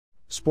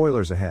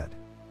Spoilers ahead.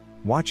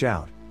 Watch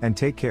out, and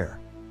take care.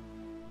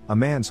 A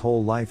man's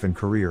whole life and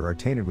career are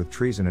tainted with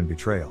treason and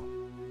betrayal.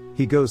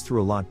 He goes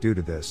through a lot due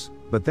to this,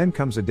 but then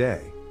comes a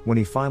day, when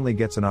he finally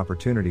gets an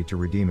opportunity to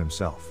redeem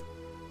himself.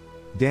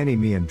 Danny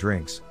Meehan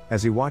drinks,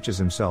 as he watches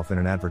himself in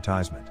an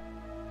advertisement.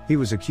 He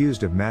was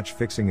accused of match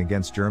fixing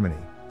against Germany,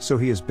 so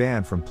he is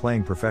banned from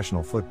playing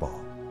professional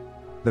football.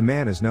 The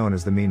man is known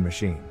as the Mean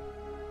Machine.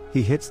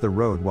 He hits the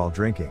road while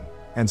drinking,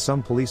 and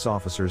some police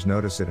officers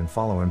notice it and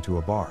follow him to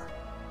a bar.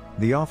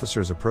 The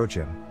officers approach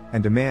him,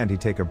 and demand he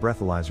take a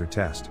breathalyzer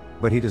test,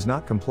 but he does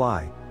not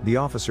comply. The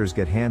officers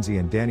get handsy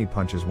and Danny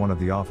punches one of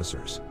the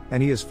officers,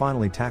 and he is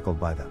finally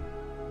tackled by them.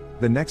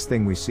 The next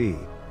thing we see,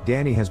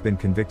 Danny has been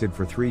convicted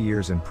for 3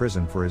 years in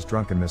prison for his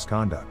drunken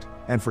misconduct,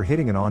 and for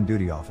hitting an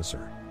on-duty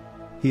officer.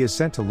 He is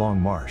sent to Long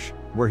Marsh,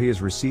 where he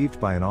is received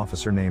by an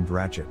officer named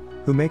Ratchet,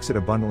 who makes it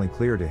abundantly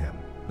clear to him,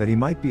 that he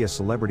might be a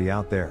celebrity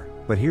out there,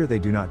 but here they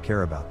do not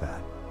care about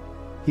that.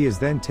 He is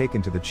then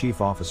taken to the chief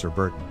officer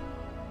Burton.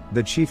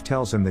 The chief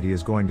tells him that he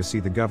is going to see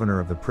the governor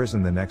of the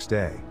prison the next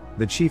day.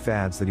 The chief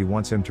adds that he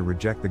wants him to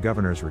reject the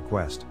governor's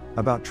request,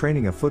 about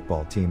training a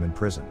football team in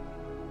prison.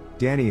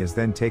 Danny is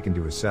then taken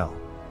to his cell.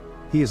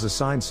 He is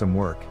assigned some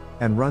work,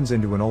 and runs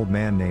into an old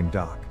man named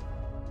Doc.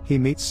 He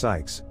meets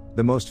Sykes,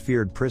 the most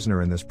feared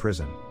prisoner in this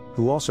prison,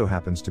 who also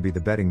happens to be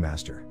the betting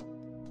master.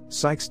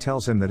 Sykes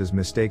tells him that his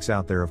mistakes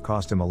out there have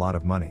cost him a lot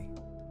of money.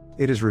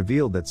 It is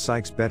revealed that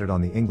Sykes betted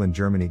on the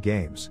England-Germany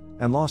games,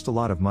 and lost a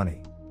lot of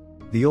money.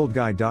 The old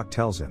guy Doc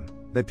tells him,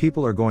 that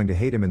people are going to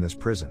hate him in this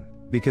prison,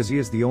 because he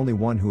is the only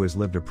one who has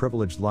lived a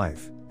privileged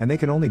life, and they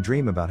can only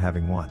dream about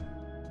having one.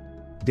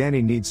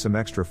 Danny needs some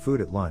extra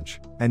food at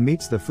lunch, and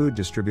meets the food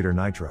distributor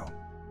Nitro.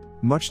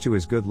 Much to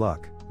his good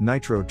luck,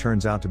 Nitro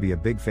turns out to be a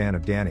big fan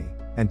of Danny,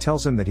 and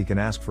tells him that he can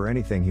ask for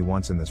anything he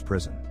wants in this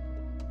prison.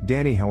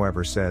 Danny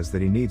however says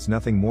that he needs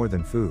nothing more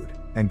than food,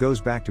 and goes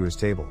back to his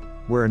table,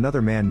 where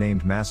another man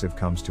named Massive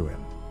comes to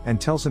him,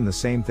 and tells him the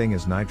same thing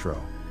as Nitro,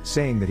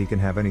 saying that he can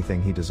have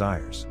anything he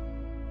desires.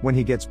 When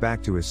he gets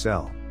back to his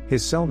cell,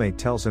 his cellmate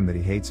tells him that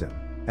he hates him,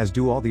 as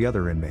do all the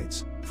other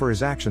inmates, for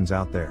his actions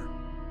out there.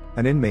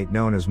 An inmate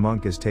known as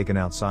Monk is taken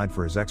outside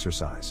for his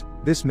exercise.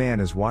 This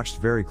man is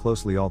watched very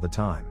closely all the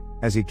time,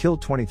 as he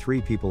killed 23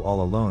 people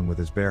all alone with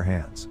his bare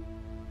hands.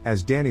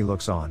 As Danny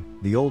looks on,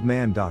 the old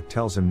man Doc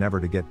tells him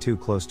never to get too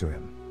close to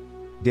him.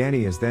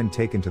 Danny is then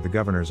taken to the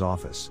governor's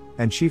office,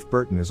 and Chief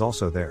Burton is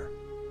also there.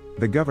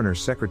 The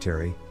governor's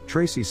secretary,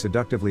 Tracy,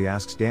 seductively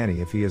asks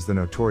Danny if he is the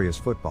notorious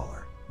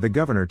footballer. The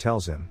governor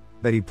tells him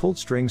that he pulled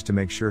strings to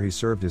make sure he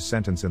served his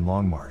sentence in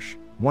Longmarsh,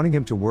 wanting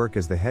him to work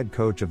as the head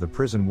coach of the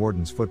prison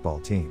warden's football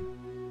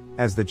team.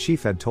 As the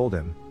chief had told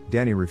him,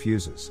 Danny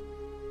refuses.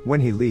 When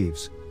he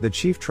leaves, the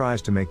chief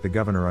tries to make the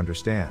governor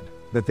understand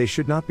that they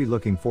should not be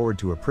looking forward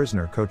to a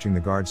prisoner coaching the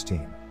guards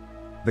team.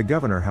 The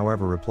governor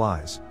however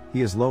replies,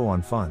 he is low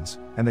on funds,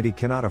 and that he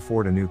cannot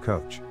afford a new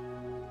coach.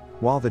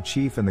 While the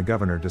chief and the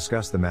governor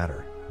discuss the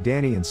matter,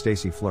 Danny and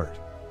Stacy flirt.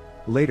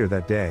 Later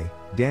that day,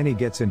 Danny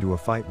gets into a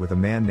fight with a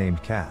man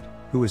named Cat,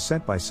 who is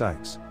sent by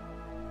Sykes.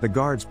 The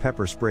guards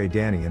pepper spray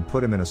Danny and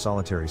put him in a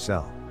solitary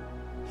cell.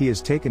 He is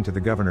taken to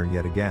the governor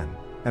yet again,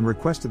 and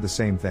requested the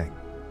same thing.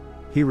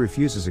 He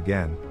refuses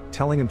again,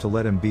 telling him to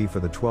let him be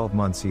for the 12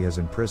 months he has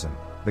in prison.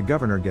 The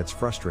governor gets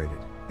frustrated,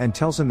 and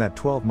tells him that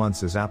 12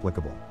 months is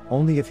applicable,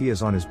 only if he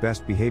is on his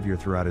best behavior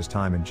throughout his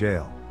time in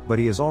jail, but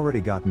he has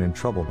already gotten in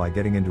trouble by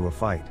getting into a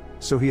fight,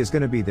 so he is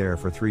going to be there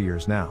for 3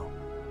 years now.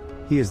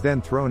 He is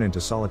then thrown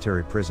into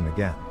solitary prison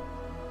again.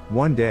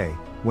 One day,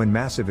 when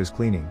Massive is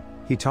cleaning,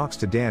 he talks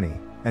to Danny,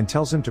 and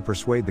tells him to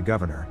persuade the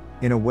governor,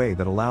 in a way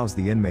that allows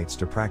the inmates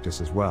to practice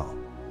as well.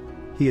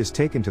 He is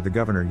taken to the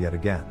governor yet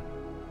again.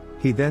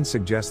 He then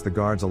suggests the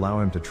guards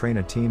allow him to train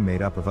a team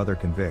made up of other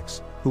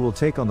convicts, who will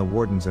take on the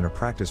wardens in a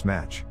practice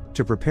match,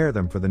 to prepare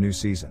them for the new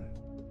season.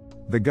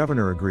 The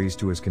governor agrees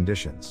to his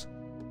conditions.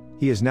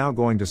 He is now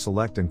going to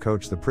select and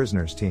coach the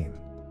prisoners' team.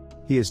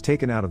 He is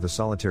taken out of the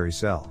solitary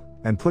cell,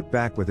 and put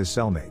back with his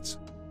cellmates.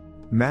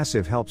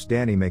 Massive helps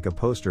Danny make a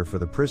poster for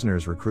the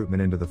prisoners'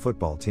 recruitment into the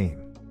football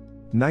team.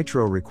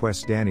 Nitro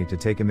requests Danny to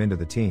take him into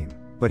the team,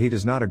 but he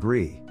does not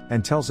agree,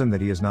 and tells him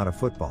that he is not a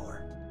footballer.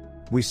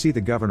 We see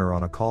the governor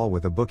on a call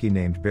with a bookie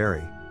named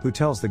Barry, who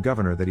tells the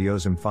governor that he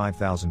owes him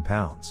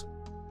 £5,000.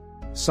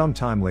 Some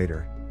time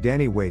later,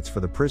 Danny waits for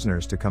the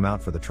prisoners to come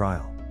out for the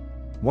trial.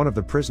 One of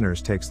the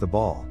prisoners takes the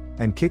ball,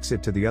 and kicks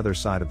it to the other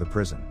side of the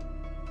prison.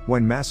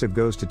 When Massive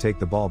goes to take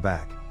the ball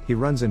back, he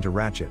runs into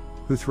Ratchet,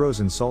 who throws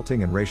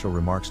insulting and racial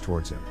remarks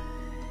towards him.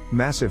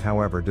 Massive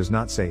however does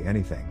not say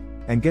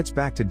anything, and gets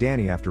back to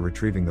Danny after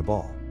retrieving the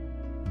ball.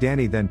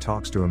 Danny then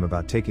talks to him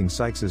about taking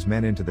Sykes'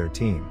 men into their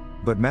team,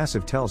 but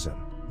Massive tells him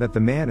that the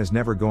man is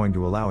never going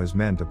to allow his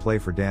men to play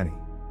for Danny.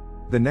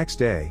 The next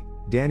day,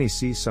 Danny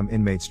sees some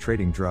inmates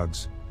trading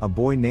drugs. A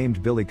boy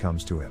named Billy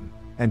comes to him,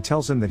 and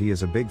tells him that he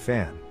is a big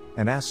fan,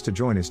 and asks to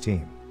join his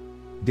team.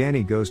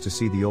 Danny goes to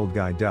see the old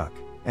guy Duck,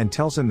 and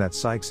tells him that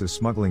Sykes is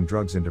smuggling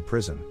drugs into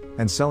prison,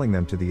 and selling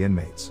them to the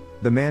inmates.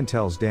 The man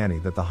tells Danny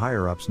that the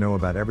higher-ups know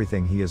about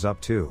everything he is up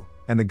to,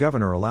 and the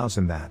governor allows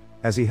him that,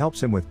 as he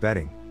helps him with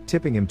betting,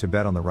 tipping him to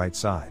bet on the right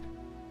side.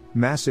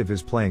 Massive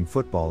is playing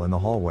football in the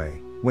hallway,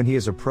 when he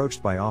is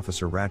approached by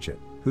Officer Ratchet,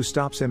 who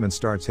stops him and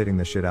starts hitting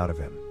the shit out of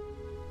him.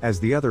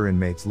 As the other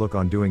inmates look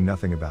on doing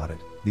nothing about it,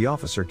 the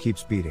officer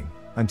keeps beating,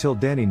 until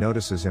Danny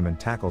notices him and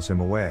tackles him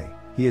away.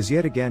 He is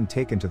yet again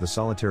taken to the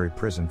solitary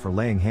prison for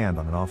laying hand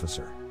on an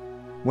officer.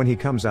 When he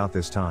comes out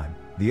this time,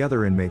 the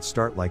other inmates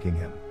start liking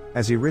him,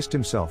 as he risked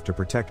himself to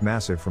protect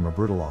Massive from a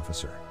brutal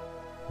officer.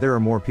 There are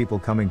more people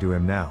coming to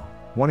him now,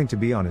 wanting to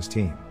be on his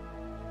team.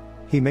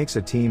 He makes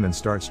a team and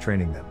starts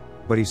training them,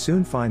 but he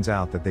soon finds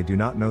out that they do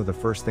not know the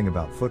first thing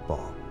about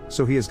football,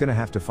 so he is gonna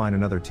have to find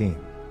another team.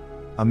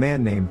 A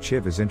man named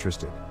Chiv is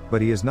interested,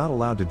 but he is not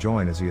allowed to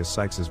join as he is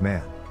Sykes'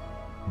 man.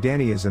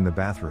 Danny is in the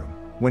bathroom,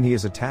 when he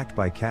is attacked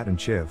by Kat and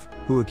Chiv,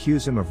 who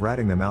accuse him of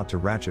ratting them out to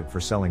Ratchet for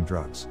selling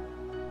drugs.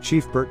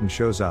 Chief Burton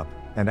shows up,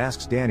 and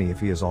asks Danny if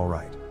he is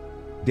alright.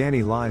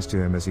 Danny lies to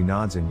him as he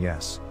nods in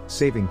yes,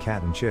 saving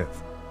Kat and Chiv.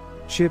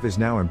 Chiv is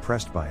now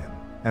impressed by him,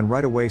 and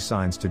right away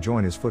signs to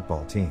join his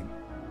football team.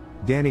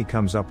 Danny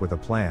comes up with a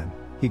plan.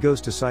 He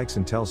goes to Sykes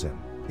and tells him,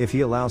 if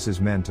he allows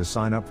his men to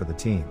sign up for the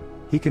team,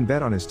 he can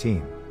bet on his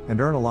team, and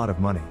earn a lot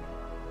of money.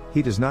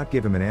 He does not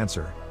give him an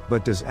answer,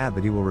 but does add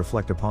that he will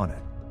reflect upon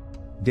it.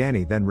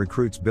 Danny then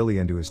recruits Billy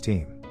into his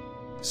team.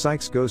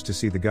 Sykes goes to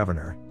see the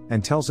governor,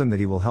 and tells him that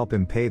he will help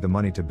him pay the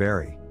money to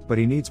Barry, but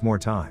he needs more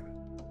time.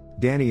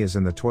 Danny is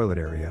in the toilet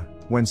area,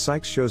 when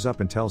Sykes shows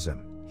up and tells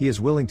him, he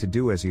is willing to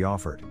do as he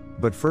offered,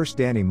 but first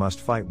Danny must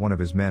fight one of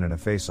his men in a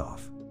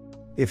face-off.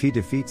 If he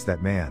defeats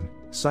that man,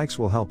 Sykes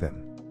will help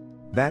him.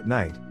 That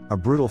night, a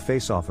brutal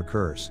face-off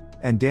occurs,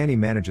 and Danny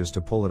manages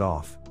to pull it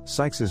off.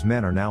 Sykes'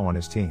 men are now on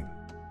his team.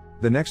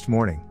 The next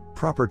morning,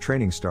 proper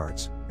training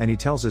starts, and he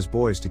tells his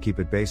boys to keep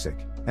it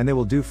basic, and they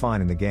will do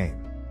fine in the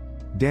game.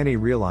 Danny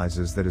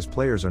realizes that his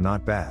players are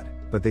not bad,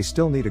 but they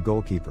still need a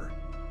goalkeeper.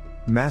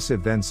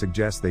 Massive then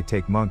suggests they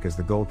take Monk as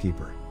the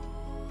goalkeeper.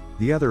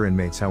 The other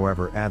inmates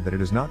however add that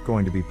it is not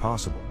going to be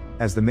possible,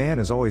 as the man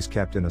is always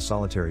kept in a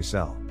solitary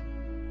cell.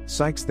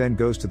 Sykes then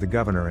goes to the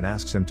governor and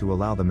asks him to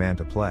allow the man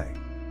to play.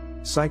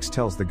 Sykes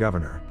tells the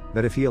governor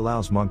that if he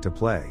allows Monk to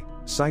play,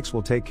 Sykes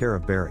will take care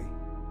of Barry.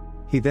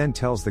 He then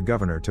tells the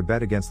governor to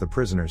bet against the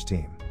prisoners'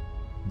 team.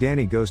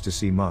 Danny goes to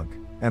see Monk,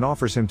 and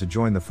offers him to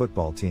join the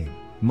football team.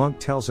 Monk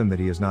tells him that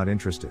he is not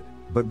interested,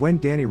 but when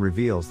Danny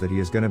reveals that he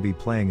is going to be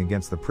playing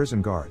against the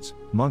prison guards,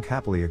 Monk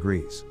happily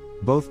agrees.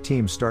 Both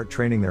teams start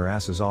training their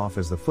asses off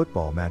as the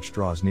football match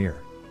draws near.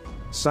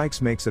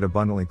 Sykes makes it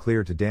abundantly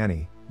clear to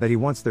Danny that he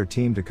wants their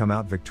team to come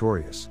out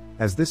victorious,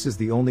 as this is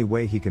the only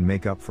way he can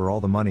make up for all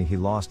the money he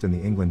lost in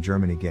the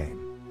England-Germany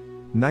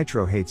game.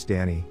 Nitro hates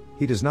Danny.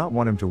 He does not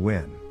want him to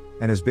win,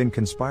 and has been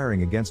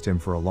conspiring against him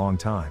for a long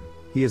time.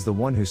 He is the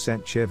one who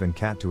sent Chiv and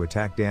Kat to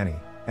attack Danny,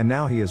 and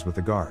now he is with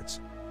the guards.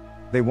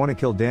 They want to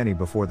kill Danny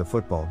before the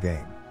football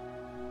game.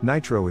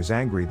 Nitro is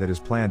angry that his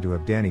plan to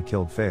have Danny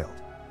killed failed.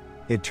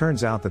 It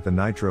turns out that the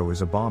Nitro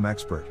is a bomb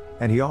expert,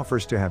 and he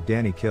offers to have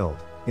Danny killed,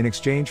 in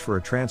exchange for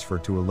a transfer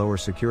to a lower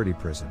security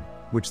prison,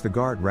 which the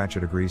guard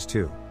Ratchet agrees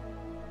to.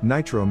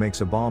 Nitro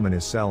makes a bomb in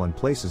his cell and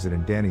places it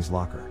in Danny's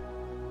locker.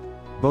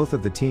 Both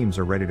of the teams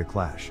are ready to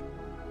clash.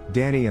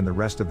 Danny and the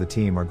rest of the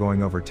team are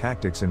going over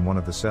tactics in one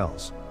of the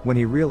cells, when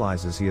he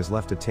realizes he has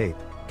left a tape,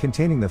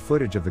 containing the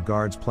footage of the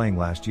guards playing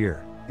last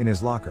year, in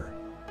his locker.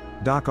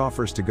 Doc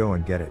offers to go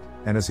and get it,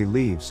 and as he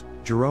leaves,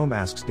 Jerome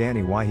asks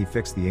Danny why he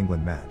fixed the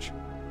England match.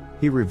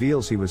 He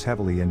reveals he was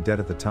heavily in debt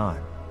at the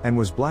time, and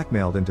was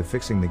blackmailed into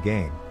fixing the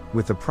game,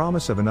 with the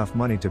promise of enough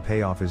money to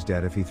pay off his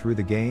debt if he threw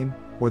the game,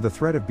 or the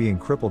threat of being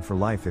crippled for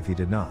life if he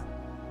did not.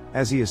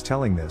 As he is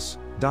telling this,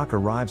 Doc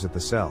arrives at the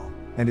cell,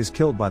 and is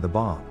killed by the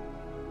bomb.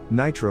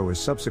 Nitro is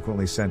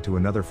subsequently sent to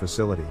another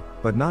facility,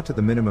 but not to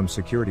the minimum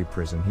security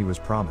prison he was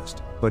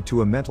promised, but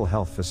to a mental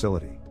health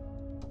facility.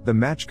 The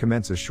match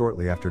commences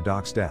shortly after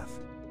Doc's death.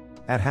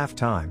 At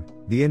halftime,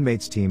 the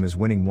inmates team is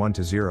winning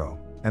 1-0,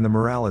 and the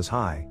morale is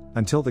high,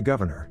 until the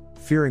governor,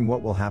 fearing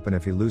what will happen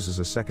if he loses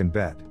a second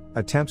bet,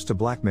 attempts to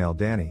blackmail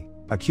Danny,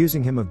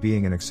 accusing him of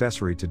being an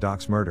accessory to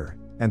Doc's murder,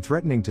 and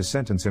threatening to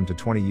sentence him to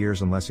 20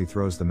 years unless he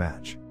throws the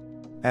match.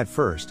 At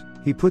first,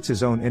 he puts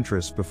his own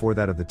interests before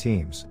that of the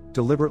team's,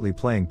 deliberately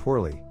playing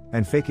poorly,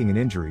 and faking an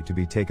injury to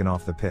be taken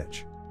off the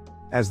pitch.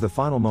 As the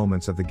final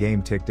moments of the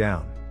game tick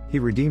down, he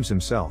redeems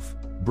himself,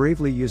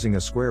 bravely using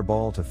a square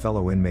ball to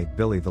fellow inmate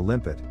Billy the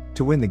Limpet,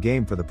 to win the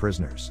game for the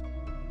prisoners.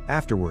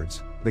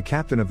 Afterwards, the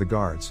captain of the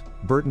guards,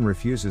 Burton,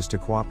 refuses to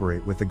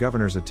cooperate with the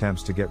governor's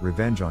attempts to get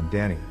revenge on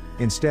Danny,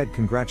 instead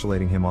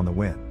congratulating him on the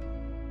win.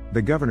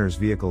 The governor's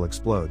vehicle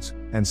explodes,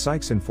 and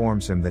Sykes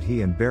informs him that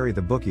he and Barry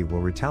the bookie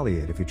will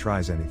retaliate if he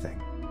tries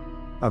anything.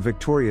 A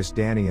victorious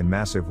Danny and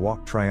Massive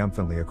walk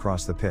triumphantly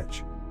across the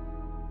pitch.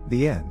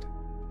 The end.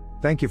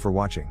 Thank you for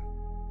watching.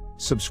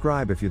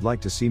 Subscribe if you'd like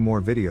to see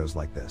more videos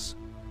like this.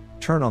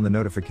 Turn on the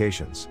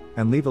notifications,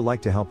 and leave a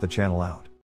like to help the channel out.